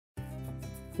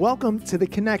Welcome to The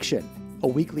Connection, a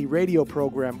weekly radio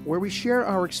program where we share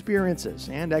our experiences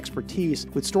and expertise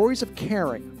with stories of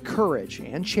caring, courage,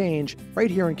 and change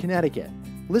right here in Connecticut.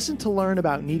 Listen to learn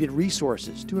about needed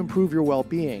resources to improve your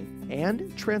well-being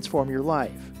and transform your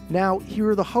life. Now, here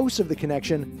are the hosts of The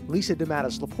Connection, Lisa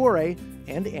DeMatteis-Lepore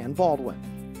and Ann Baldwin.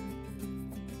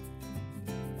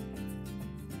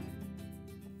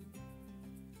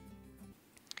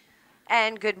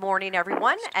 And good morning,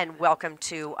 everyone, and welcome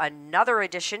to another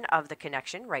edition of The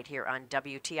Connection right here on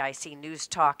WTIC News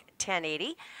Talk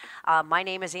 1080. My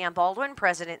name is Ann Baldwin,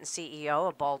 President and CEO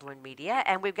of Baldwin Media,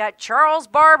 and we've got Charles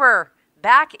Barber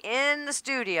back in the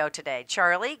studio today.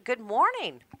 Charlie, good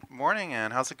morning. Morning,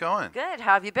 Ann. How's it going? Good.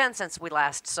 How have you been since we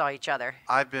last saw each other?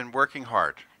 I've been working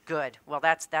hard. Good. Well,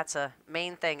 that's a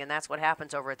main thing, and that's what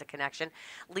happens over at The Connection.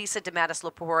 Lisa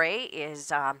DeMatteis-Lepore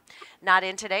is not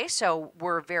in today, so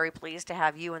we're very pleased to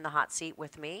have you in the hot seat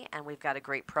with me, and we've got a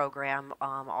great program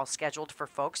all scheduled for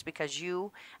folks because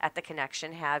you at The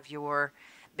Connection have your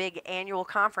big annual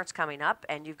conference coming up,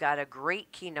 and you've got a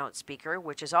great keynote speaker,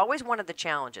 which is always one of the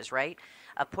challenges, right,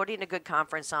 of putting a good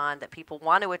conference on that people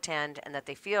want to attend and that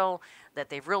they feel that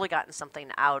they've really gotten something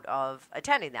out of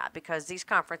attending that, because these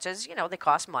conferences, you know, they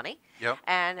cost money. Yep.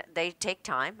 And they take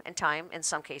time, and time in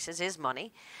some cases is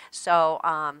money. So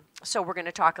so we're going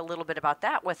to talk a little bit about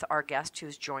that with our guest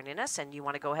who's joining us, and you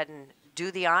want to go ahead and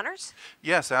do the honors?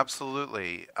 Yes,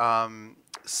 absolutely.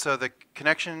 So the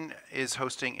Connection is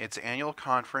hosting its annual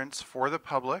conference for the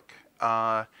public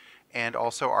and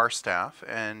also our staff,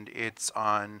 and it's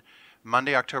on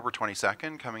Monday, October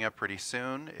 22nd, coming up pretty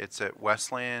soon. It's at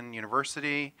Wesleyan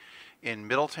University in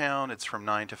Middletown. It's from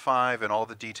 9 to 5, and all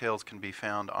the details can be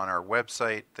found on our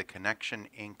website,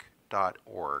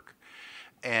 theconnectioninc.org.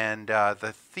 And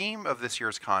the theme of this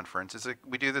year's conference is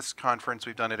we do this conference,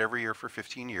 we've done it every year for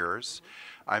 15 years.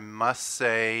 I must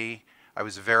say I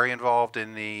was very involved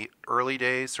in the early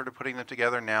days, sort of putting them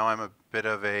together. Now I'm a bit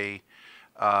of a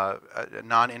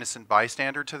non-innocent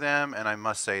bystander to them, and I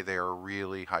must say they are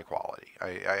really high quality.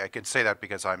 I can say that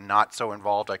because I'm not so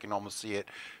involved. I can almost see it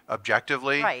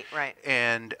objectively. Right.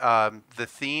 And the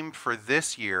theme for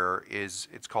this year it's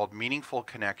called Meaningful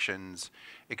Connections,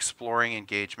 Exploring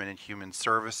Engagement in Human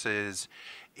Services.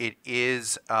 It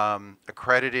is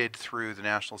accredited through the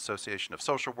National Association of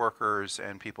Social Workers,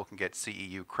 and people can get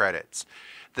CEU credits.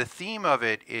 The theme of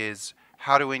it is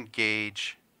how to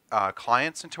engage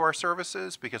clients into our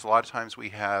services, because a lot of times we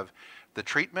have the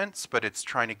treatments, but it's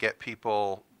trying to get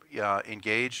people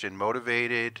engaged and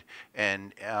motivated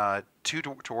and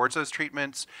towards those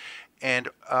treatments. And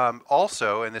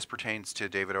also, and this pertains to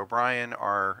David O'Brien,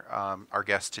 our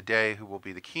guest today, who will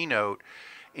be the keynote,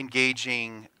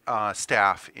 engaging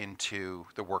staff into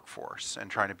the workforce and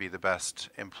trying to be the best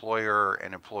employer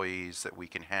and employees that we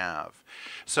can have.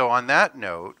 So on that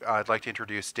note, I'd like to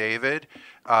introduce David.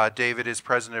 David is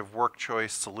president of Work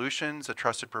Choice Solutions, a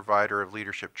trusted provider of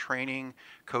leadership training,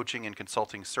 coaching, and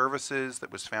consulting services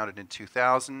that was founded in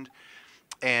 2000.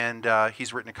 And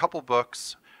he's written a couple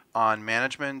books on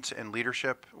management and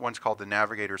leadership. One's called The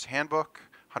Navigator's Handbook,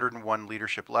 101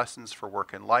 Leadership Lessons for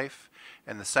Work and Life.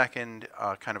 And the second,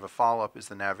 kind of a follow-up, is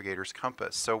The Navigator's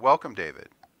Compass. So welcome, David.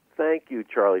 Thank you,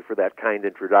 Charlie, for that kind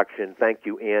introduction. Thank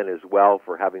you, Ann, as well,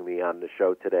 for having me on the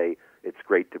show today. It's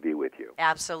great to be with you.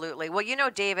 Absolutely. Well, you know,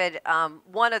 David,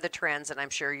 one of the trends, and I'm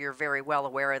sure you're very well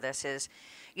aware of this, is,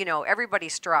 you know, everybody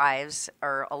strives,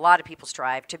 or a lot of people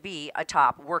strive, to be a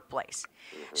top workplace.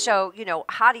 Mm-hmm. So, you know,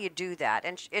 how do you do that?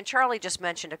 And Charlie just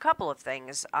mentioned a couple of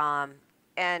things.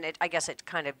 And I guess it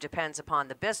kind of depends upon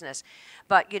the business.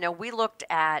 But, you know, we looked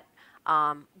at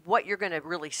what you're going to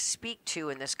really speak to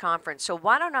in this conference. So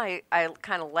why don't I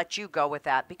kind of let you go with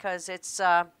that? Because it's,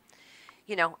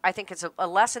 you know, I think it's a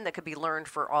lesson that could be learned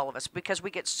for all of us, because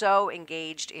we get so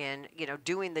engaged in, you know,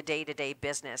 doing the day-to-day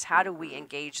business. How do we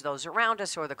engage those around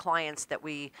us or the clients that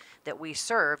we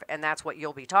serve? And that's what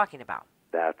you'll be talking about.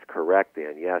 That's correct,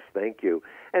 Ann. Yes, thank you.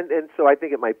 And so I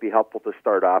think it might be helpful to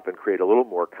start off and create a little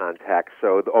more context.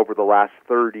 So over the last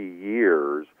 30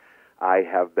 years, I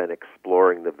have been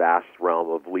exploring the vast realm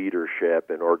of leadership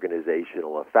and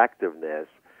organizational effectiveness,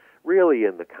 really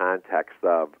in the context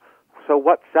of, so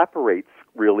what separates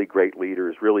really great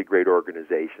leaders, really great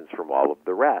organizations from all of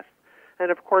the rest?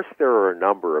 And of course, there are a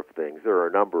number of things. There are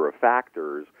a number of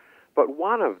factors. But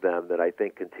one of them that I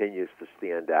think continues to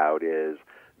stand out is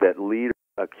that leaders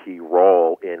a key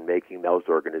role in making those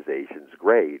organizations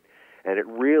great. And it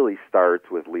really starts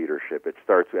with leadership. It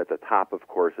starts at the top, of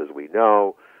course, as we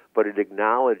know, but it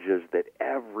acknowledges that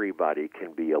everybody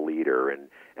can be a leader. And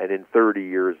in 30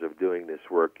 years of doing this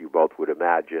work, you both would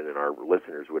imagine, and our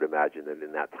listeners would imagine, that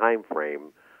in that time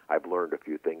frame, I've learned a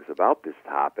few things about this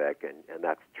topic, and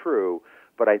that's true.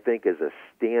 But I think as a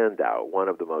standout, one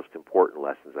of the most important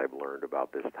lessons I've learned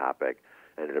about this topic,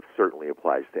 and it certainly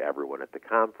applies to everyone at the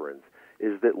conference,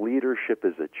 is that leadership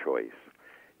is a choice.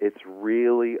 It's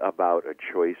really about a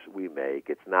choice we make.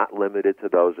 It's not limited to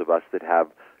those of us that have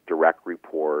direct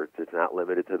reports. It's not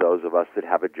limited to those of us that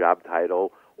have a job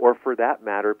title, or for that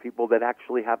matter, people that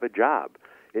actually have a job.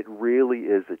 It really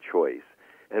is a choice.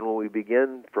 And when we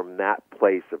begin from that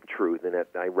place of truth, and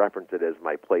I reference it as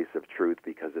my place of truth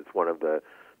because it's one of the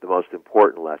most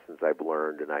important lessons I've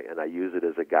learned, and I use it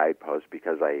as a guidepost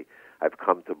because I've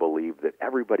come to believe that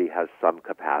everybody has some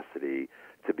capacity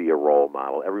to be a role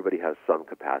model. Everybody has some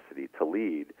capacity to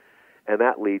lead. And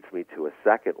that leads me to a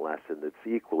second lesson that's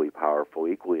equally powerful,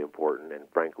 equally important, and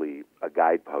frankly, a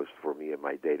guidepost for me in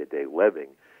my day-to-day living.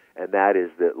 And that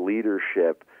is that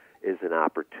leadership is an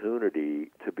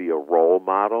opportunity to be a role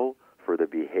model for the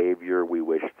behavior we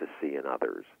wish to see in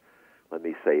others. Let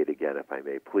me say it again, if I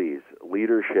may, please.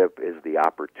 Leadership is the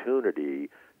opportunity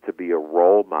to be a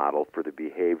role model for the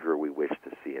behavior we wish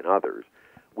to see in others.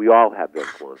 We all have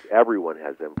influence. Everyone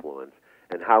has influence.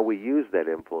 And how we use that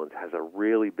influence has a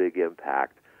really big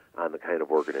impact on the kind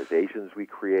of organizations we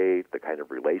create, the kind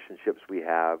of relationships we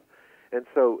have. And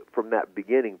so from that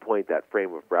beginning point, that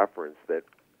frame of reference, that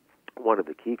one of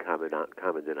the key common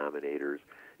denominators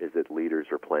is that leaders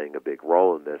are playing a big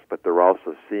role in this, but they're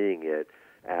also seeing it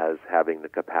as having the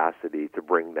capacity to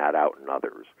bring that out in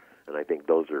others. And I think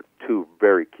those are two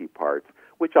very key parts,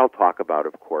 which I'll talk about,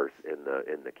 of course, in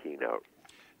the keynote.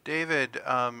 David,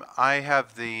 I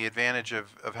have the advantage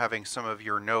of having some of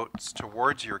your notes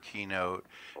towards your keynote,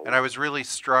 and I was really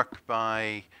struck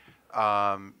by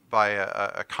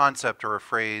a concept or a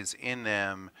phrase in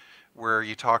them where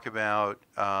you talk about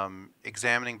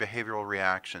examining behavioral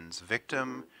reactions: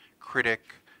 victim,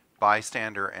 critic,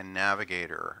 bystander, and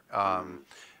navigator.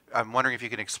 I'm wondering if you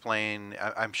can explain.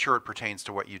 I'm sure it pertains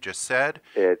to what you just said.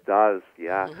 It does,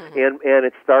 yeah. And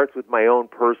it starts with my own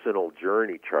personal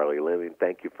journey, Charlie.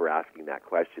 Thank you for asking that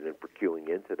question and for cueing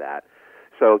into that.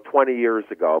 So 20 years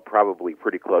ago, probably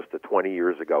pretty close to 20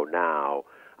 years ago now,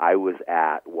 I was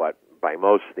at what by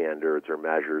most standards or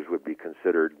measures would be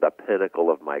considered the pinnacle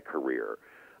of my career.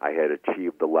 I had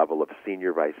achieved the level of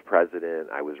senior vice president.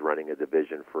 I was running a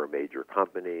division for a major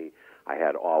company. I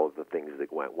had all of the things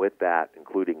that went with that,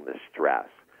 including the stress.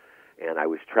 And I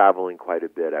was traveling quite a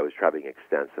bit. I was traveling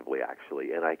extensively,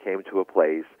 actually. And I came to a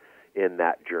place in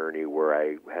that journey where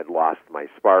I had lost my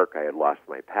spark. I had lost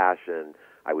my passion.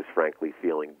 I was frankly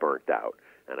feeling burnt out.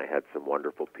 And I had some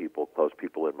wonderful people, close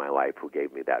people in my life who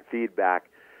gave me that feedback.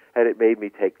 And it made me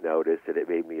take notice, and it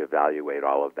made me evaluate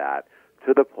all of that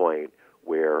to the point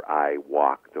where I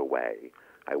walked away.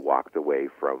 I walked away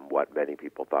from what many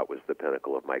people thought was the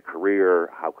pinnacle of my career.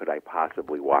 How could I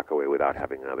possibly walk away without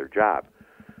having another job?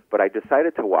 But I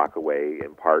decided to walk away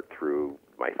in part through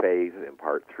my faith, in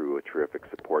part through a terrific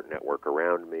support network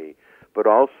around me, but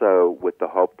also with the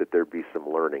hope that there'd be some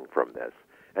learning from this.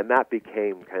 And that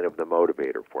became kind of the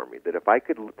motivator for me, that if I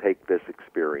could take this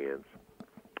experience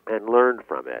and learn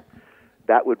from it,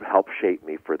 that would help shape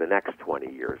me for the next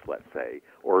 20 years, let's say,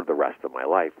 or the rest of my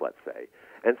life, let's say.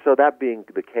 And so that being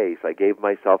the case, I gave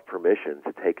myself permission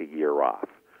to take a year off.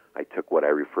 I took what I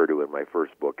refer to in my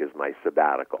first book as my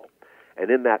sabbatical.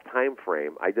 And in that time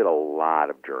frame, I did a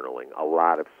lot of journaling, a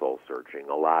lot of soul searching,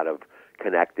 a lot of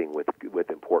connecting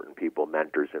with important people,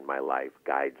 mentors in my life,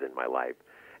 guides in my life.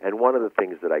 And one of the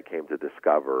things that I came to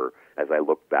discover as I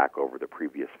look back over the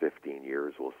previous 15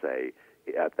 years, we'll say,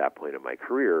 at that point in my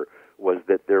career, was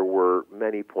that there were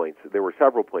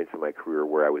several points in my career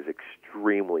where I was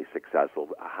extremely successful,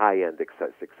 high-end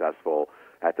successful,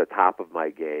 at the top of my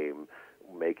game,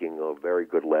 making a very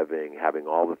good living, having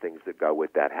all the things that go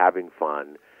with that, having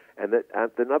fun. And that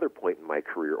at another point in my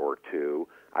career or two,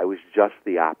 I was just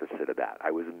the opposite of that. I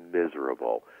was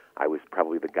miserable. I was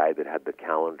probably the guy that had the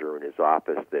calendar in his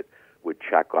office that would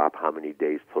check off how many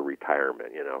days till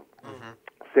retirement,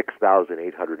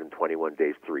 6,821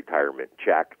 days to retirement,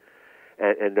 check.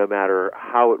 And no matter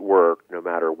how it worked, no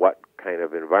matter what kind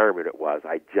of environment it was,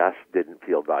 I just didn't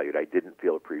feel valued. I didn't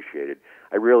feel appreciated.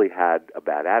 I really had a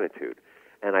bad attitude.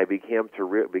 And I began to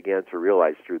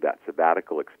realize through that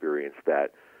sabbatical experience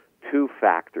that two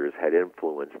factors had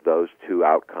influenced those two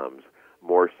outcomes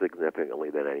more significantly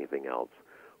than anything else.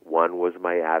 One was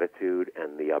my attitude,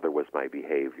 and the other was my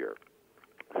behavior.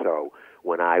 So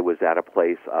when I was at a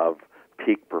place of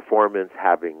peak performance,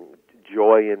 having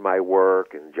joy in my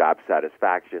work and job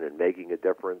satisfaction and making a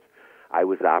difference, I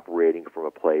was operating from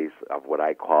a place of what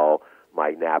I call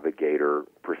my navigator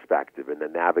perspective. And the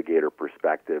navigator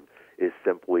perspective is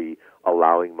simply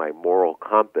allowing my moral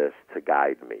compass to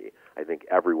guide me. I think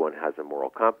everyone has a moral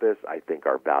compass. I think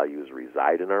our values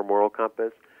reside in our moral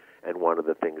compass. And one of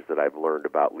the things that I've learned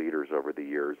about leaders over the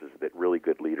years is that really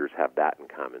good leaders have that in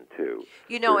common too.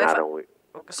 You know, They're if not I- only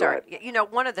Sorry. You know,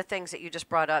 one of the things that you just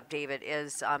brought up, David,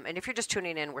 is, and if you're just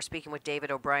tuning in, we're speaking with David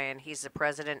O'Brien. He's the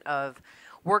president of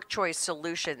Work Choice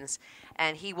Solutions,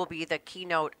 and he will be the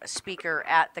keynote speaker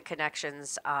at the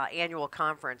Connections annual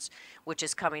conference, which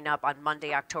is coming up on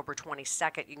Monday, October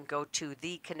 22nd. You can go to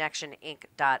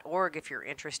theconnectioninc.org if you're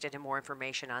interested in more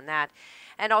information on that.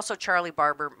 And also Charlie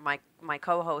Barber, my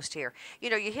co-host here. You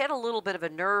know, you hit a little bit of a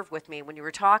nerve with me when you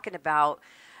were talking about,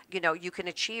 you know, you can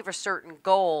achieve a certain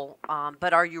goal,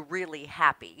 but are you really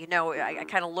happy? You know, I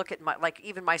kind of look at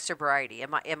even my sobriety.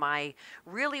 Am I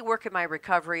really working my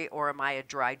recovery, or am I a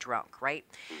dry drunk, right?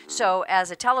 So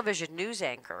as a television news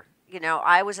anchor, you know,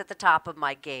 I was at the top of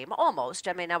my game, almost.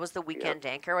 I mean, I was the weekend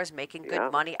anchor. I was making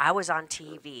good money. I was on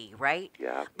TV, right?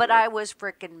 Yeah. But I was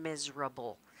freaking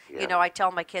miserable. You know, I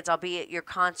tell my kids I'll be at your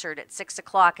concert at 6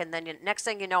 o'clock, and then next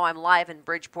thing you know, I'm live in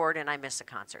Bridgeport and I miss a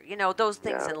concert. You know, those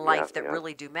things in life that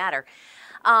really do matter.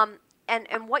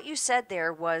 And what you said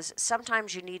there was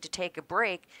sometimes you need to take a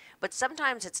break, but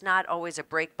sometimes it's not always a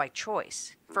break by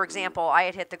choice. For example, I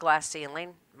had hit the glass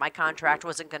ceiling. My contract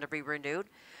wasn't going to be renewed.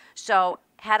 So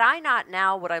had I not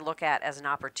now what I look at as an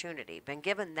opportunity, been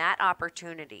given that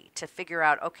opportunity to figure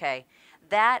out, okay,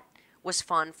 that was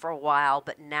fun for a while,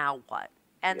 but now what?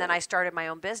 And then I started my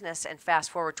own business, and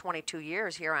fast forward 22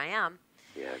 years, here I am.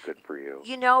 Yeah, good for you.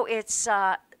 You know, it's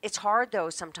hard, though,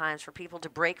 sometimes for people to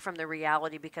break from the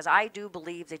reality, because I do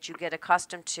believe that you get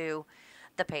accustomed to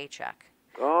the paycheck.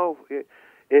 Oh,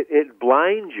 it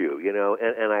blinds you, you know,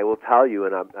 and I will tell you,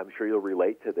 and I'm sure you'll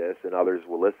relate to this, and others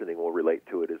listening will relate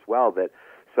to it as well, that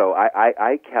so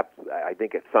I kept, I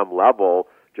think at some level,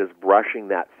 just brushing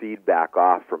that feedback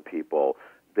off from people,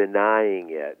 denying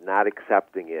it, not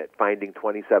accepting it, finding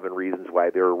 27 reasons why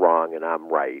they're wrong and I'm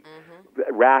right,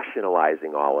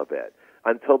 rationalizing all of it,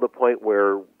 until the point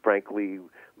where, frankly,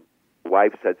 my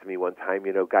wife said to me one time,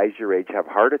 you know, guys your age have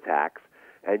heart attacks,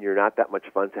 and you're not that much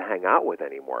fun to hang out with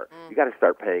anymore. You got to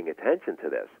start paying attention to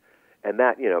this. And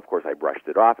that, you know, of course, I brushed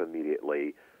it off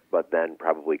immediately, but then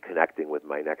probably connecting with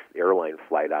my next airline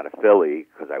flight out of Philly,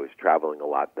 because I was traveling a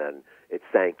lot then, it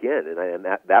sank in, and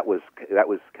that was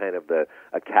kind of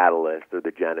a catalyst or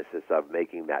the genesis of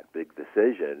making that big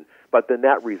decision. But the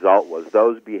net result was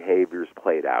those behaviors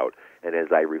played out, and as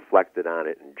I reflected on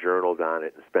it and journaled on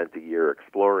it and spent a year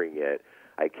exploring it,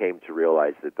 I came to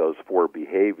realize that those 4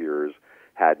 behaviors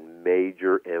had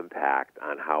major impact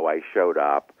on how I showed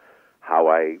up,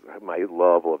 my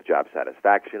level of job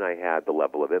satisfaction I had, the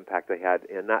level of impact I had,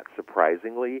 and not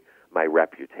surprisingly, my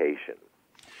reputation.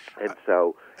 And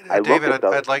so David,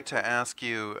 I'd like to ask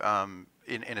you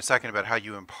in a second about how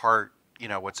you impart, you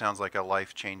know, what sounds like a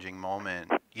life-changing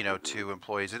moment, you know, to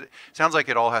employees. It sounds like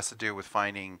it all has to do with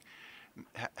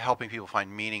helping people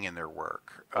find meaning in their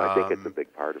work. I think it's a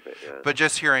big part of it, yeah. But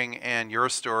just hearing, Ann, your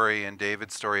story and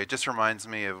David's story, it just reminds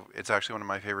me of, it's actually one of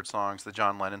my favorite songs, the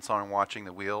John Lennon song, Watching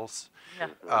the Wheels,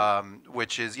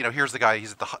 which is, you know, here's the guy,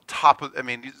 he's at the top of, I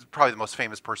mean, he's probably the most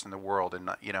famous person in the world, and,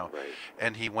 you know,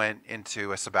 and he went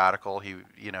into a sabbatical, he,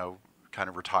 you know, kind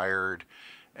of retired,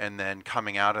 and then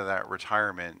coming out of that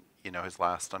retirement, you know, his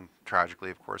last,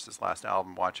 tragically, of course, his last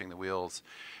album, Watching the Wheels,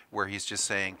 where he's just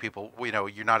saying, people, you know,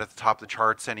 you're not at the top of the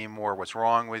charts anymore. What's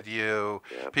wrong with you?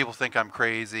 People think I'm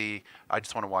crazy. I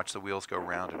just want to watch the wheels go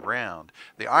round and round.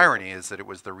 The irony is that it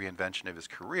was the reinvention of his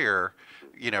career,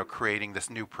 you know, creating this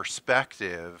new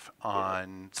perspective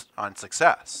on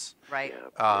success. Right.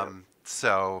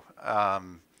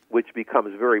 Which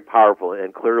becomes very powerful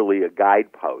and clearly a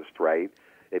guidepost, right?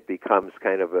 It becomes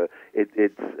kind of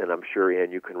it's, and I'm sure,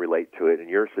 Ann, you can relate to it in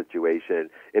your situation.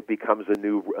 It becomes a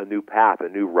new path, a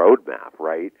new roadmap,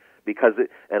 right? Because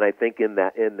and I think in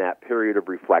that period of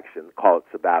reflection, call it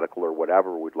sabbatical or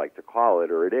whatever we'd like to call it,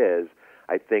 or it is,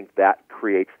 I think that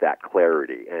creates that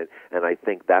clarity, and I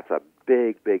think that's a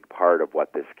big part of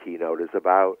what this keynote is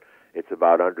about. It's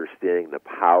about understanding the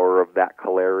power of that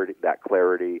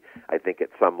clarity. I think at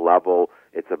some level,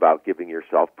 it's about giving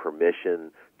yourself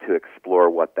permission to explore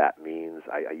what that means.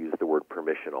 I use the word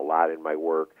permission a lot in my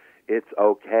work. It's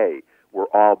okay. We're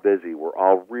all busy. We're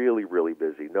all really, really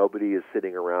busy. Nobody is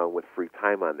sitting around with free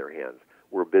time on their hands.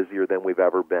 We're busier than we've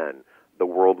ever been. The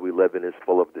world we live in is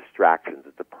full of distractions.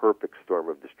 It's a perfect storm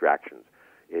of distractions.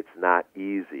 It's not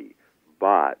easy,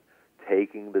 but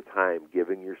taking the time,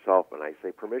 giving yourself, and I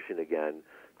say permission again,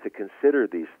 to consider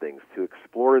these things, to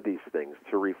explore these things,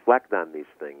 to reflect on these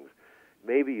things,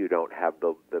 maybe you don't have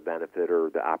the benefit or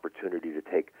the opportunity to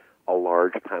take a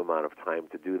large amount of time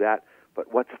to do that,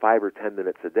 but what's 5 or 10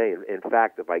 minutes a day? In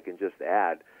fact, if I can just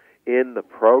add, in the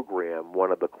program,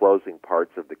 one of the closing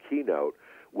parts of the keynote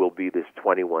will be this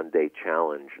 21-day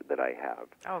challenge that I have.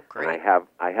 Oh, great. And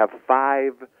I have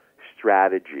 5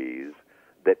 strategies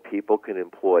that people can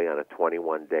employ on a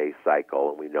 21-day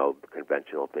cycle, and we know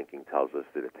conventional thinking tells us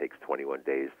that it takes 21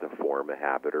 days to form a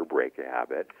habit or break a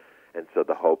habit. And so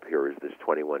the hope here is this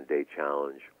 21-day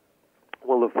challenge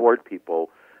will afford people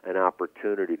an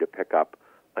opportunity to pick up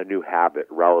a new habit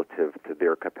relative to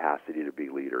their capacity to be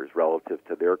leaders, relative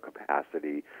to their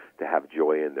capacity to have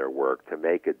joy in their work, to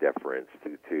make a difference,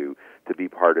 to be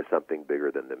part of something bigger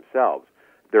than themselves.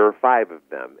 There are 5 of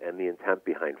them, and the intent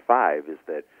behind 5 is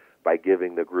that by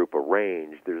giving the group a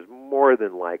range, there's more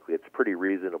than likely, it's pretty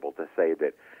reasonable to say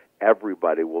that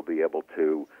everybody will be able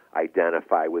to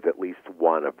identify with at least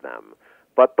one of them.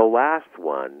 But the last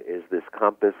one is this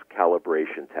compass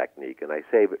calibration technique, and I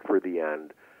save it for the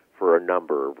end for a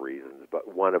number of reasons,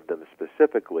 but one of them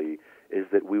specifically is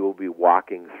that we will be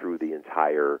walking through the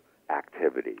entire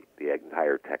activity, the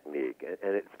entire technique.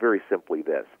 And it's very simply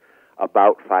this.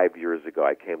 About 5 years ago,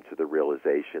 I came to the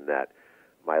realization that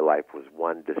my life was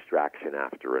one distraction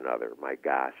after another. My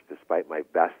gosh, despite my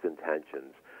best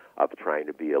intentions of trying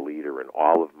to be a leader in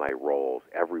all of my roles,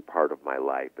 every part of my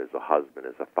life, as a husband,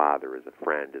 as a father, as a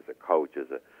friend, as a coach,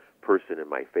 as a person in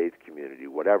my faith community,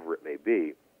 whatever it may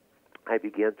be, I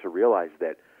began to realize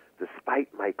that despite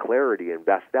my clarity and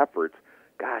best efforts,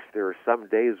 gosh, there are some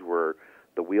days where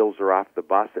the wheels are off the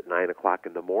bus at 9 o'clock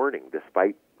in the morning,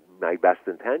 despite my best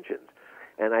intentions.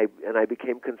 And I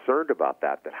became concerned about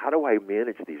that how do I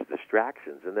manage these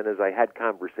distractions? And then as I had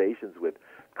conversations with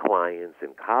clients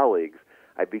and colleagues,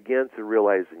 I began to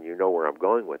realize, and you know where I'm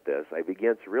going with this, I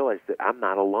began to realize that I'm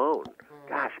not alone.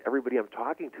 Gosh, everybody I'm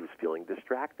talking to is feeling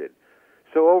distracted.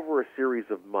 So over a series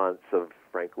of months of,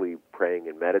 frankly, praying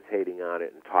and meditating on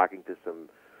it and talking to some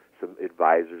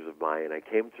advisors of mine, I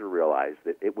came to realize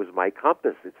that it was my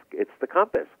compass. It's the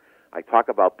compass. I talk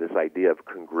about this idea of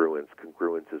congruence.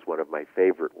 Congruence is one of my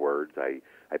favorite words.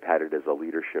 I've had it as a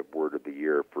leadership word of the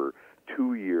year for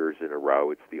 2 years in a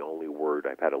row. It's the only word.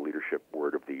 I've had a leadership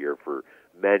word of the year for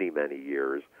many, many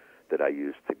years that I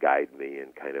use to guide me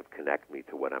and kind of connect me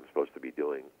to what I'm supposed to be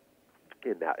doing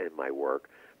in my work.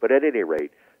 But at any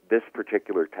rate, this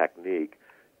particular technique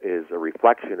is a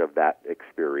reflection of that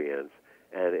experience,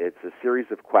 and it's a series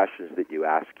of questions that you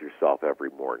ask yourself every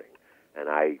morning. And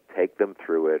I take them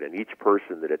through it, and each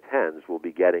person that attends will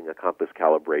be getting a compass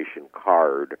calibration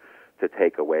card to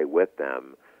take away with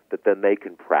them that then they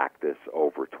can practice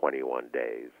over 21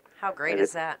 days. How great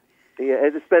is that? Yeah,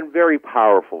 it's been very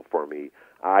powerful for me.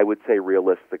 I would say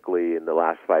realistically, in the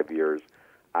last 5 years,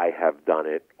 I have done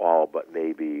it all but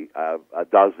maybe a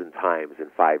dozen times in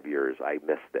 5 years. I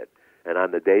missed it. And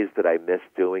on the days that I miss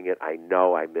doing it, I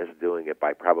know I miss doing it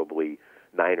by probably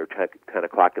 9 or 10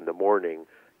 o'clock in the morning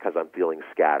because I'm feeling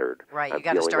scattered. Right, you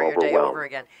got to start your day over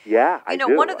again. Yeah, I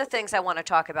do. One of the things I want to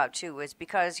talk about, too, is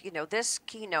because, this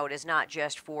keynote is not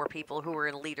just for people who are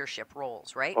in leadership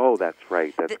roles, right? Oh, that's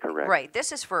right. That's correct. Right.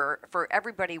 This is for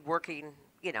everybody working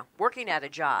at a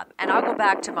job. And I'll go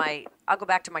back to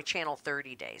my Channel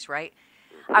 30 days, right?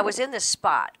 I was in this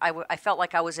spot. I felt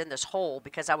like I was in this hole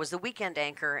because I was the weekend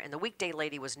anchor, and the weekday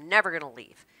lady was never going to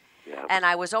leave. Yeah. And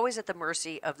I was always at the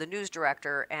mercy of the news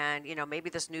director, and,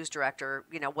 maybe this news director,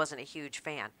 wasn't a huge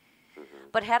fan. Mm-hmm.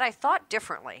 But had I thought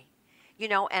differently,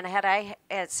 and had I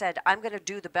said, I'm going to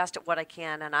do the best at what I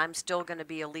can, and I'm still going to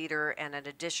be a leader and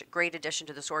great addition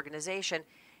to this organization,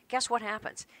 guess what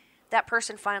happens? That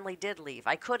person finally did leave.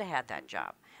 I could have had that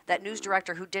job. That news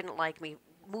director who didn't like me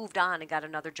moved on and got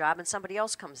another job, and somebody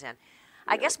else comes in.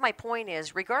 Yeah. I guess my point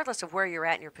is, regardless of where you're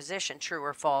at in your position, true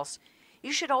or false,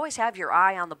 you should always have your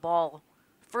eye on the ball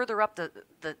further up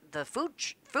the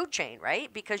food chain,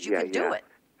 right? Because you can do it.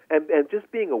 And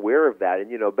just being aware of that,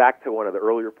 and back to one of the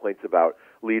earlier points about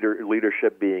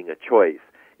leadership being a choice.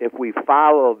 If we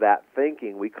follow that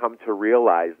thinking, we come to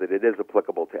realize that it is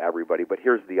applicable to everybody. But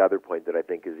here's the other point that I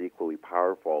think is equally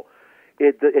powerful.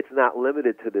 It's not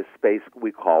limited to this space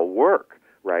we call work,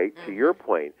 right? Mm-hmm. To your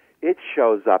point, it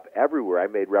shows up everywhere. I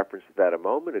made reference to that a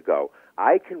moment ago.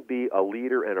 I can be a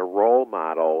leader and a role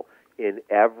model in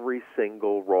every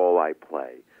single role I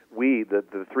play. We, the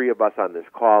three of us on this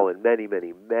call, and many,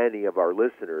 many, many of our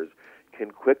listeners,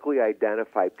 can quickly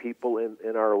identify people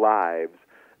in our lives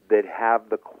that have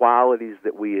the qualities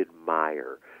that we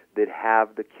admire, that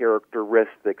have the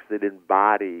characteristics that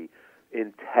embody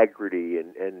integrity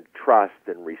and trust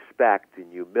and respect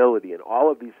and humility and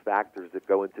all of these factors that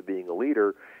go into being a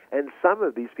leader. And some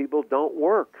of these people don't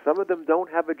work. Some of them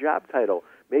don't have a job title.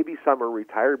 Maybe some are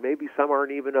retired. Maybe some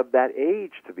aren't even of that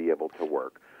age to be able to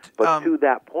work. But to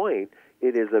that point,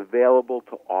 it is available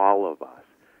to all of us.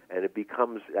 And it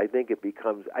becomes, I think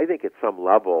at some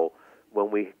level,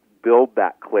 when we build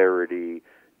that clarity,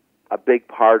 a big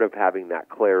part of having that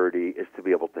clarity is to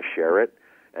be able to share it.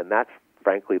 And that's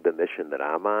frankly the mission that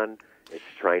I'm on. It's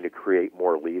trying to create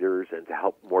more leaders and to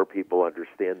help more people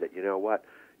understand that, you know what,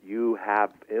 you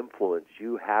have influence,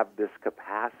 you have this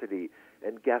capacity,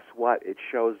 and guess what? It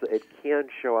can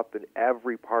show up in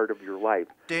every part of your life.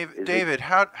 David,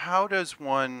 how does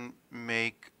one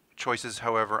make choices,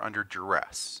 however, under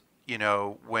duress? You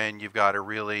know, when you've got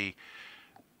a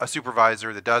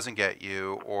supervisor that doesn't get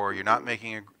you, or you're not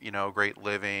making a great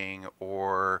living,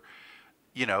 or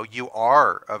you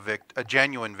are a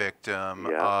genuine victim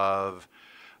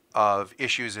of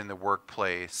issues in the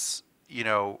workplace.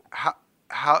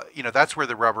 How that's where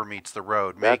the rubber meets the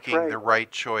road. Making the right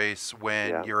choice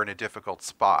when you're in a difficult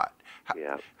spot.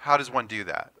 How does one do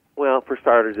that? Well, for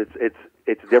starters,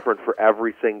 it's different for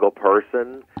every single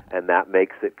person, and that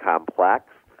makes it complex.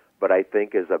 But I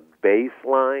think as a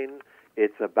baseline,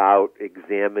 it's about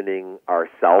examining our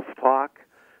self-talk,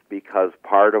 because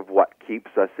part of what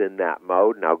keeps us in that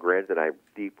mode, now granted, I'm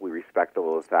deeply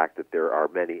respectful of the fact that there are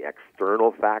many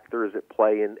external factors at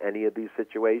play in any of these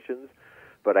situations,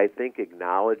 but I think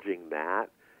acknowledging that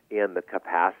and the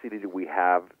capacity that we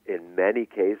have in many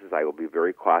cases, I will be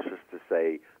very cautious to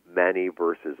say many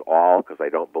versus all, because I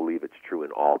don't believe it's true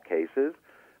in all cases,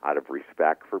 out of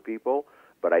respect for people,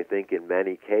 but I think in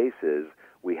many cases,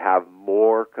 we have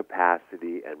more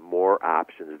capacity and more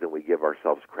options than we give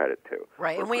ourselves credit to.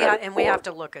 Right, and we have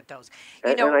to look at those.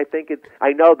 And I think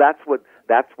I know that's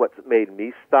what's made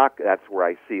me stuck. That's where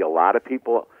I see a lot of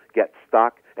people get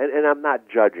stuck. And I'm not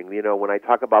judging. When I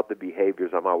talk about the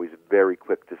behaviors, I'm always very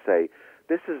quick to say,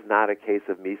 this is not a case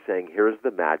of me saying, here's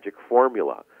the magic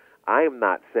formula. I am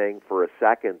not saying for a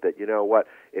second that,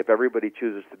 if everybody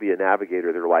chooses to be a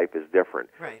navigator, their life is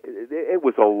different. Right. It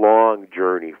was a long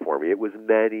journey for me. It was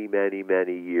many, many,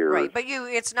 many years. Right, but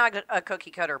it's not a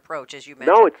cookie-cutter approach, as you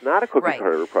mentioned. No, it's not a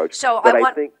cookie-cutter approach. So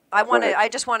I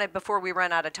just want to, before we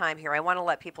run out of time here, I want to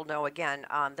let people know again,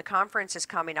 the conference is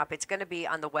coming up. It's going to be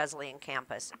on the Wesleyan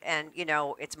campus, and,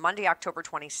 it's Monday, October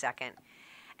 22nd,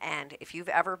 and if you've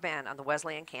ever been on the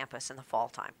Wesleyan campus in the fall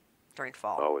time, during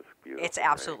fall. Oh, it's beautiful. It's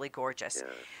absolutely gorgeous.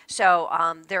 Yeah. So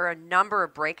there are a number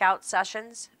of breakout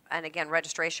sessions. And again,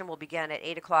 registration will begin at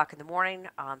 8 o'clock in the morning.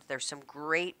 There's some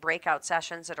great breakout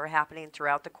sessions that are happening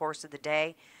throughout the course of the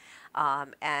day.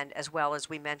 And as well as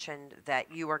we mentioned that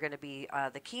you are going to be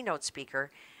the keynote speaker.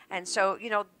 And so,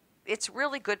 it's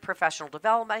really good professional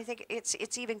development. I think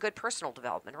it's even good personal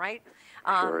development, right?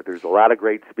 Sure. There's a lot of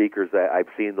great speakers that I've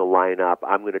seen the lineup.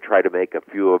 I'm going to try to make a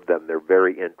few of them. They're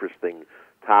very interesting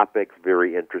topics,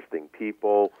 very interesting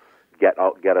people, get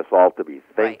us all to be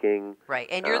thinking. Right.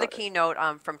 And you're the keynote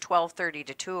from 12:30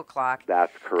 to 2 o'clock.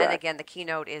 That's correct. And again, the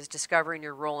keynote is discovering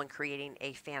your role in creating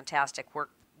a fantastic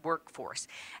workforce.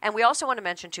 And we also want to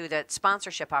mention, too, that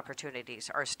sponsorship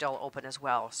opportunities are still open as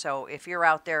well. So if you're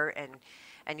out there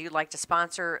and you'd like to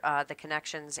sponsor the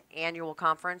Connections annual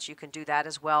conference, you can do that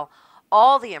as well.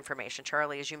 All the information,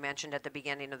 Charlie, as you mentioned at the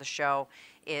beginning of the show,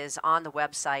 is on the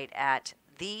website at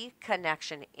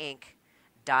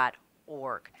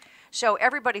theconnectioninc.org. So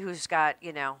everybody who's got,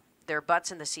 their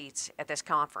butts in the seats at this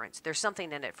conference, there's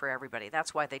something in it for everybody.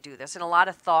 That's why they do this. And a lot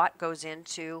of thought goes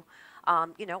into,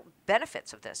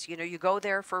 benefits of this. You go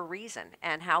there for a reason.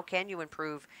 And how can you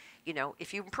improve?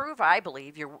 If you improve, I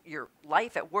believe, your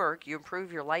life at work, you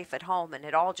improve your life at home, and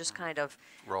it all just kind of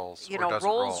rolls.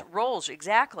 Rolls,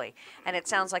 exactly. And it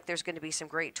sounds like there's going to be some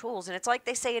great tools. And it's like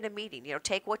they say in a meeting,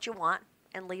 take what you want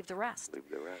and leave the rest.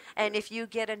 And if you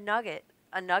get a nugget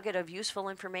of useful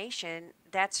information,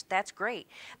 that's great.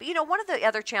 But one of the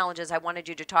other challenges I wanted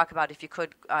you to talk about, if you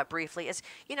could briefly, is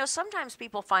sometimes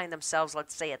people find themselves,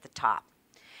 let's say, at the top,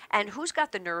 and who's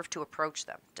got the nerve to approach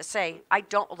them to say, I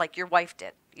don't, like your wife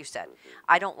did, you said,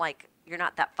 I don't like, you're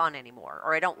not that fun anymore,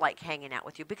 or I don't like hanging out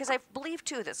with you. Because I believe,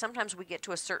 too, that sometimes we get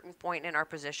to a certain point in our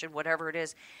position, whatever it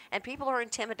is, and people are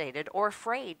intimidated or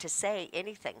afraid to say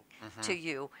anything to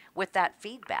you with that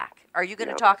feedback. Are you going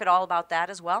to talk at all about that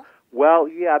as well? Well,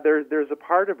 yeah, there's a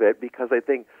part of it, because I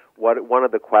think one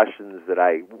of the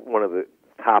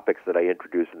topics that I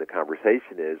introduce in the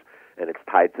conversation is, and it's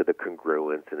tied to the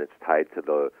congruence, and it's tied to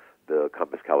the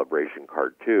compass calibration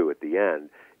card too at the end,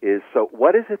 is, so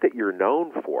what is it that you're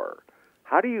known for?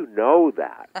 How do you know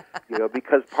that?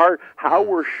 Because how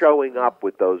we're showing up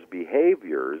with those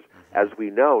behaviors, as we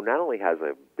know, not only has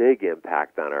a big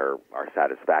impact on our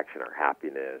satisfaction, our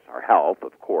happiness, our health,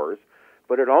 of course,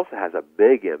 but it also has a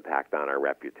big impact on our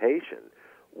reputation.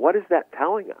 What is that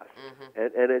telling us?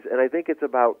 And I think it's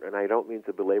about, and I don't mean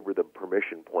to belabor the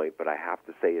permission point, but I have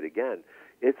to say it again,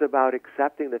 it's about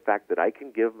accepting the fact that I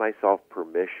can give myself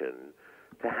permission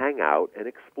to hang out and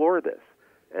explore this.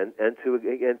 And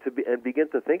begin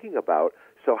to thinking about,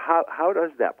 so how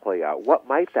does that play out? What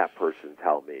might that person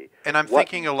tell me? And I'm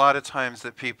thinking a lot of times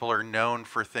that people are known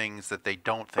for things that they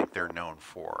don't think they're known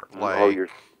for. Like,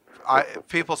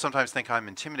 people sometimes think I'm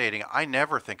intimidating. I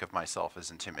never think of myself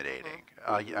as intimidating.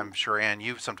 I'm sure, Ann,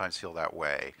 you sometimes feel that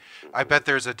way. I bet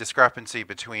there's a discrepancy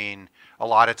a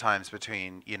lot of times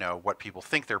between, what people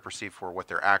think they're perceived for, what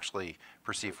they're actually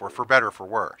perceived for better or for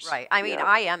worse. Right. I mean,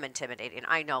 I am intimidating.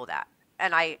 I know that.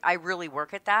 And I really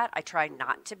work at that. I try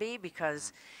not to be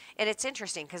because, and it's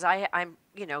interesting because I'm,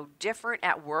 different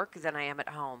at work than I am at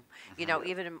home.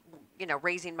 Even,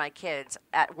 raising my kids.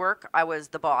 At work, I was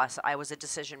the boss. I was a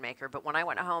decision maker. But when I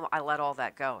went home, I let all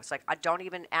that go. It's like, don't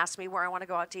even ask me where I want to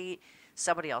go out to eat.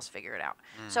 Somebody else figure it out.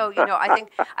 So,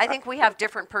 I think we have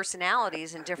different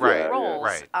personalities and different roles.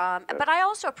 Right. But I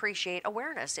also appreciate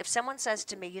awareness. If someone says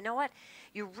to me, you know what,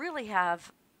 you really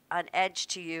have an edge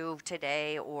to you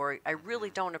today, or I really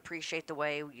don't appreciate the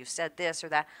way you said this or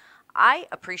that. I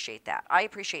appreciate that. I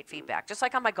appreciate feedback. Just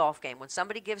like on my golf game, when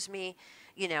somebody gives me,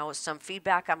 some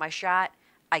feedback on my shot,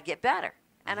 I get better,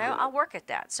 and I'll work at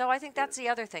that. So I think that's the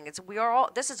other thing.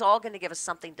 This is all going to give us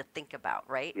something to think about,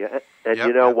 right? Yeah,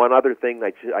 and one other thing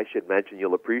I should mention,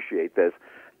 you'll appreciate this.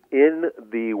 In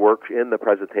the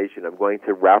presentation, I'm going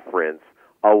to reference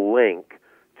a link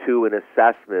to an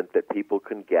assessment that people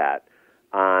can get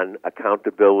on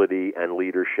accountability and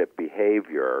leadership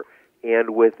behavior.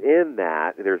 And within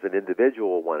that, there's an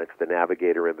individual one. It's the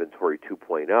Navigator Inventory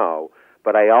 2.0.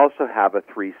 But I also have a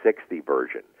 360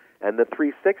 version. And the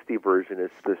 360 version is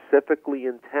specifically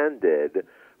intended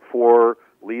for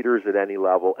leaders at any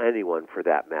level, anyone for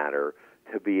that matter,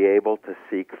 to be able to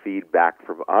seek feedback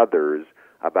from others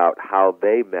about how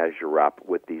they measure up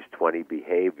with these 20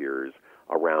 behaviors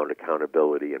around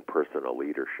accountability and personal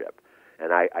leadership.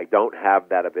 And I don't have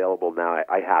that available now.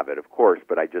 I have it, of course,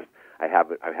 but I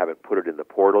haven't put it in the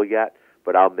portal yet.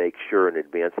 But I'll make sure in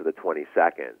advance of the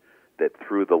 22nd that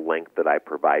through the link that I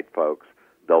provide folks,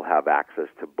 they'll have access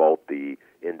to both the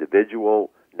individual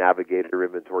Navigator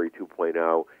Inventory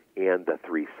 2.0 and the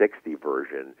 360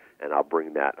 version. And I'll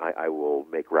bring that. I will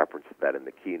make reference to that in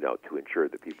the keynote to ensure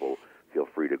that people feel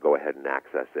free to go ahead and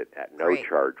access it at no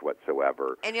charge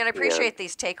whatsoever. And I appreciate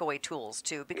these takeaway tools,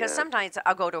 too, because sometimes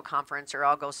I'll go to a conference or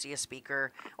I'll go see a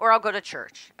speaker or I'll go to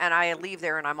church, and I leave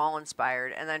there and I'm all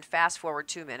inspired, and then fast forward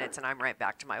 2 minutes and I'm right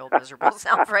back to my old miserable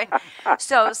self, right?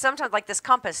 So sometimes, like this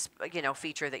compass,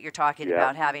 feature that you're talking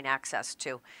about having access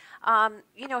to,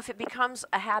 if it becomes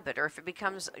a habit or if it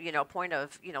becomes, a point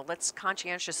of, let's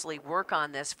conscientiously work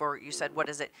on this for, you said, what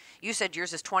is it? You said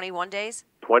yours is 21 days?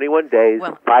 21 days,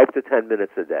 5 to 10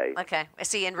 minutes a day. Okay. I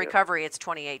see in recovery it's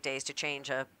 28 days to change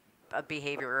a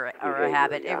behavior or a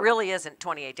habit. It really isn't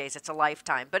 28 days. It's a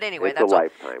lifetime. But anyway,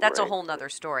 that's a whole nother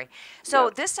story.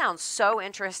 So this sounds so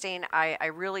interesting. I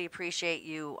really appreciate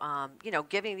you,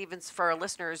 giving even for our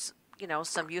listeners,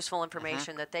 some useful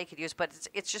information that they could use. But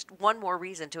it's just one more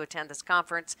reason to attend this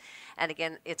conference. And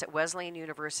again, it's at Wesleyan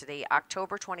University,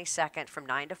 October 22nd from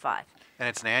 9 to 5. And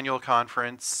it's an annual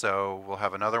conference, so we'll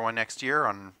have another one next year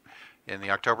in the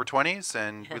October 20s,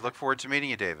 and we look forward to meeting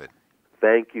you, David.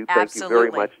 Thank you. Thank you very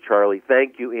much, Charlie.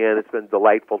 Thank you, Ann. It's been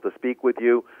delightful to speak with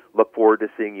you. Look forward to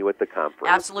seeing you at the conference.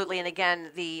 Absolutely. And again,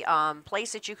 the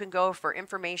place that you can go for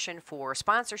information for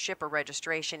sponsorship or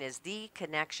registration is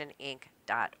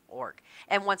theconnectioninc.org.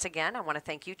 And once again, I want to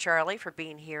thank you, Charlie, for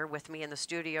being here with me in the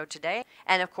studio today.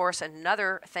 And of course,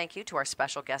 another thank you to our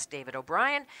special guest, David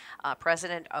O'Brien,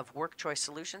 President of Work Choice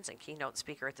Solutions and keynote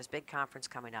speaker at this big conference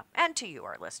coming up. And to you,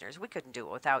 our listeners, we couldn't do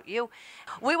it without you.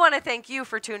 We want to thank you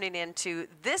for tuning in to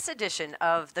this edition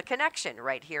of The Connection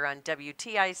right here on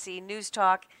WTIC News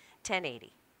Talk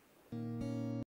 1080.